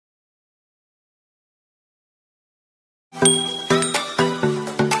Hi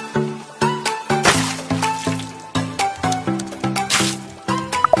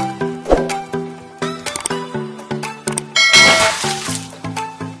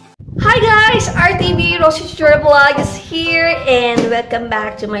guys! RTV Rosie Tutorial Vlog is here and welcome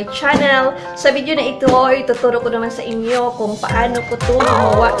back to my channel. Sa video na ito, ituturo ko naman sa inyo kung paano ko ito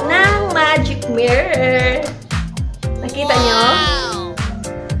gumawa ng magic mirror. Nakita nyo?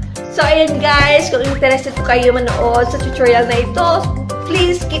 So ayan guys, kung interested po kayo manood sa tutorial na ito,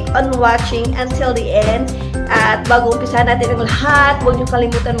 please keep on watching until the end. At bago umpisa natin ang lahat, huwag niyo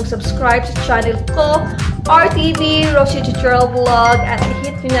kalimutan mag-subscribe sa channel ko, RTV Rosie Tutorial Vlog, at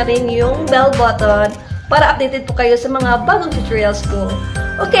i-hit nyo na rin yung bell button para updated po kayo sa mga bagong tutorials ko.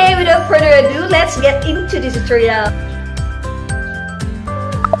 Okay, without further ado, let's get into the tutorial.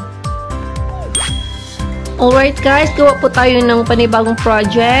 Alright guys, gawa po tayo ng panibagong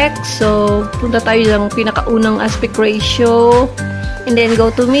project. So, punta tayo ng pinakaunang aspect ratio. And then,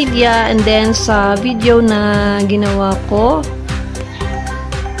 go to media. And then, sa video na ginawa ko.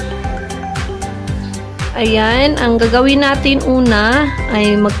 Ayan, ang gagawin natin una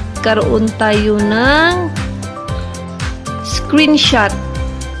ay magkaroon tayo ng screenshot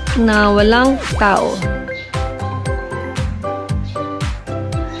na walang tao.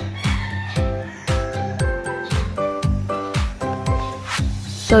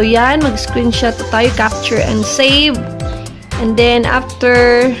 So, yan. Mag-screenshot tayo. Capture and save. And then,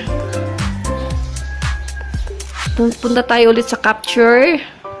 after, punta tayo ulit sa capture.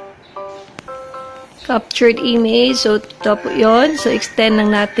 Captured image. So, ito po yun. So, extend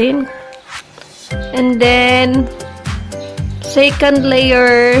lang natin. And then, second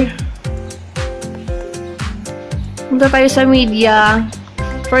layer. Punta tayo sa media.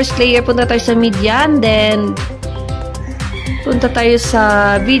 First layer, punta tayo sa media. And then, punta tayo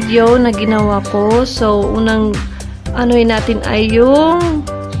sa video na ginawa ko. So, unang anuhin natin ay yung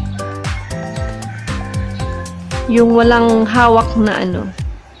walang hawak na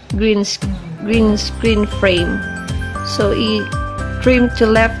green screen frame. So, i-trim to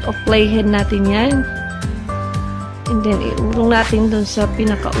left of playhead natin yan. And then, iurong natin dun sa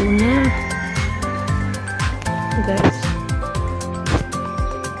pinakauna. Guys.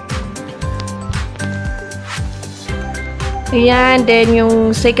 Ayan, then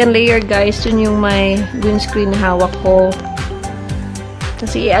yung second layer guys, yun yung may green screen na hawak ko.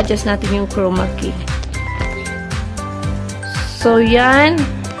 Kasi i-adjust natin yung chroma key. So, yan.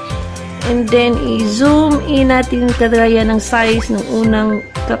 And then, i-zoom in natin kagaya ng size ng unang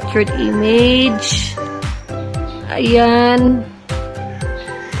captured image. Ayan.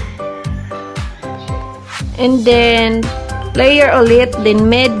 And then, layer ulit, then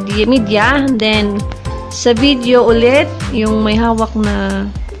media, then sa video ulit, yung may hawak na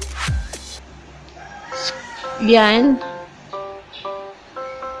yan.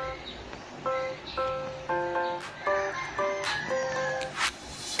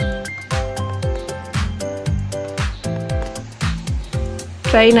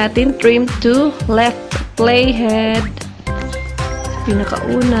 Try natin trim to left playhead.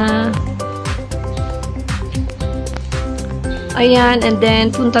 Pinakauna. Ayan, and then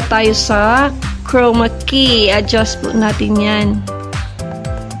punta tayo sa chroma key. Adjust po natin yan.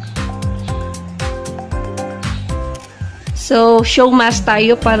 So, show mask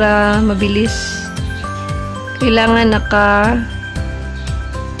tayo para mabilis. Kailangan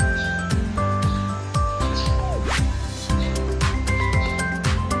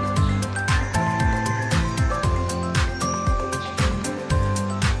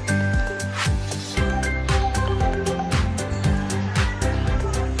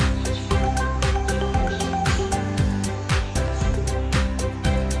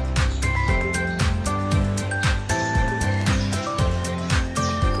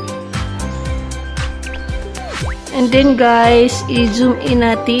and then guys, i-zoom in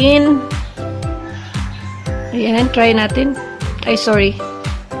natin. Ayan, try natin. Ay, sorry.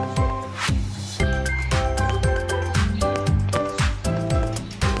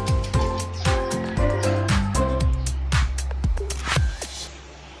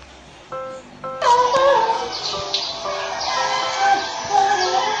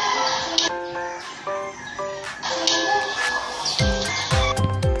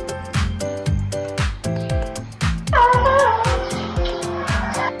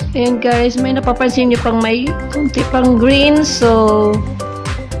 Ayan guys, may napapansin nyo pang may kunti pang green. So,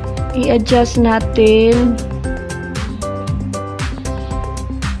 i-adjust natin.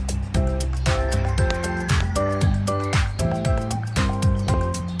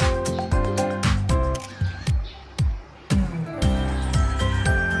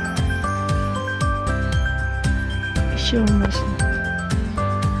 Sure, mas.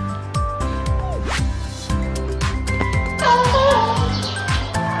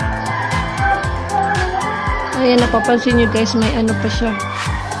 Ayan, napapansin nyo guys, may ano pa siya.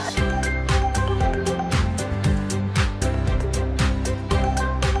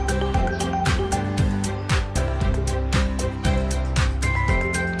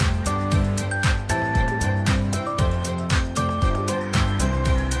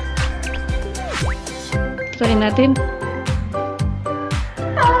 Try natin.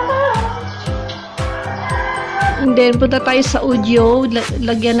 And then, punta tayo sa audio.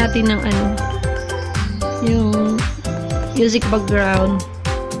 Lagyan natin ng ano, yung music background.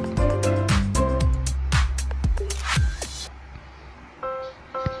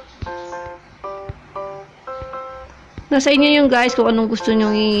 Nasa inyo yung guys kung anong gusto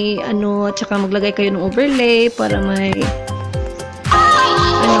nyo i-ano, at saka maglagay kayo ng overlay para may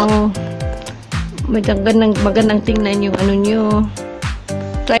ano, magandang tingnan yung ano nyo.